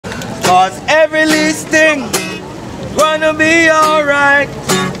'cause every least thing gonna be alright.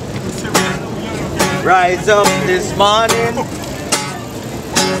 Rise up this morning,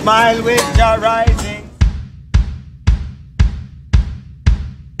 smile with your rising.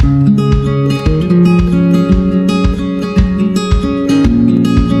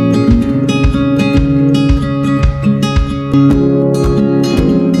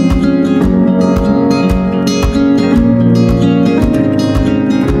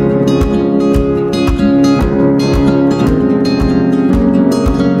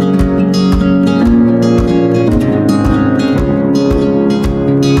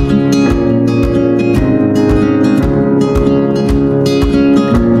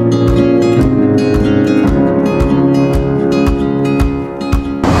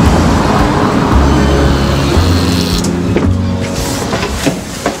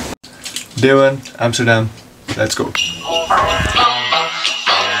 Day 1, Amsterdam. Let's go.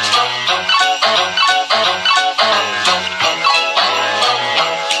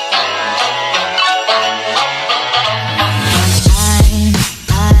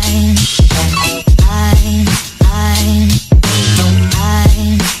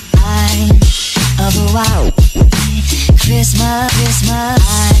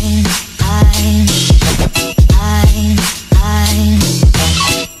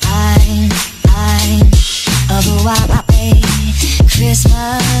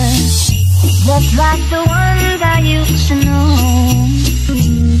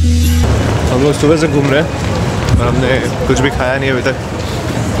 हम लोग सुबह से घूम रहे हैं और हमने कुछ भी खाया नहीं अभी तक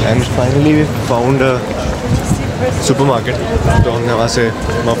and finally we found super market. तो हमने वहाँ से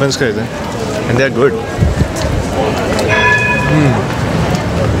मफिन्स खरीदे and they are good,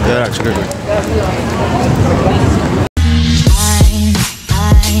 they are actually good.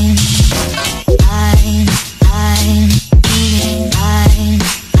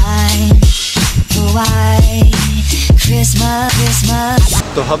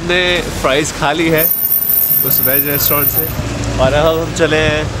 तो हमने फ्राइज़ खा ली है उस वेज रेस्टोरेंट से और अब हम चले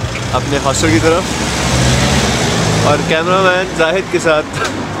हैं अपने हॉस्टल की तरफ और कैमरामैन जाहिद के साथ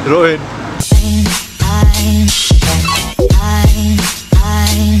रोहित।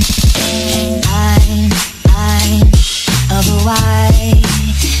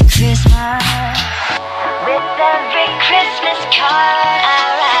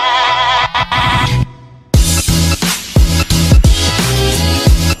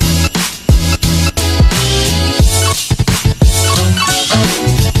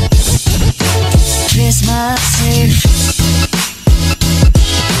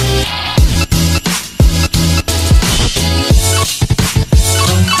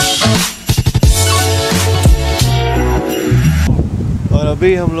 और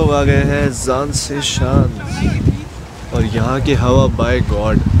अभी हम लोग आ गए हैं ज़ानसे शांस और यहाँ की हवा bye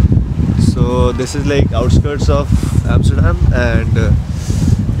God. So this is like outskirts of Amsterdam and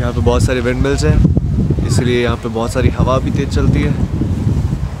यहाँ पे बहुत सारे विंड मिल्स हैं, इसलिए यहाँ पे बहुत सारी हवा भी तेज़ चलती है।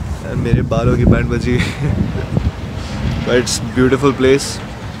 एंड मेरे बालों की बैंड बजी but it's beautiful place,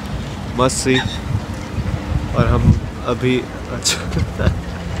 must see. और हम अभी अच्छा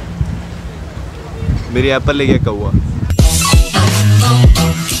मेरी एप्पल ले गया कौवा।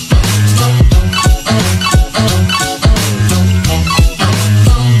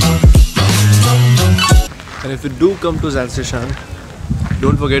 And if you do come to Zaanse Schans,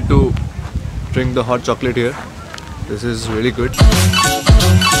 don't forget to drink the hot chocolate here. This is really good.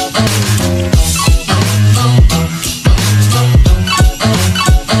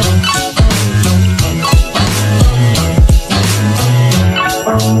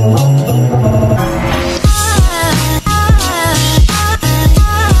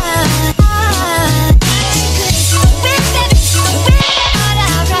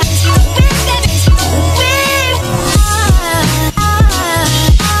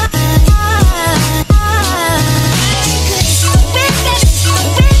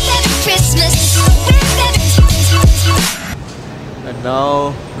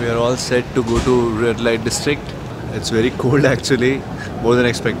 Now we are all set to go to red light district. It's very cold actually, more than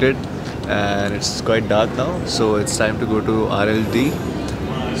expected, and it's quite dark now, so it's time to go to RLD.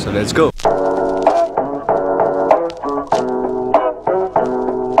 So let's go.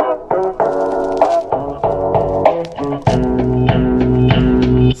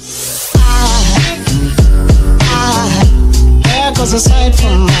 There goes a sight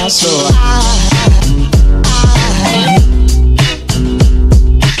from my soul.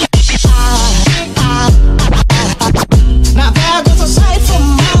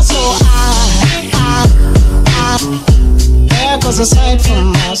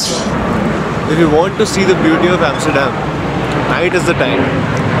 If you want to see the beauty of Amsterdam, night is the time.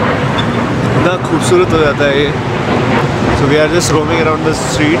 इतना खूबसूरत हो जाता है ये. So we are just roaming around the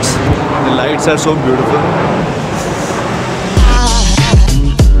streets. The lights are so beautiful.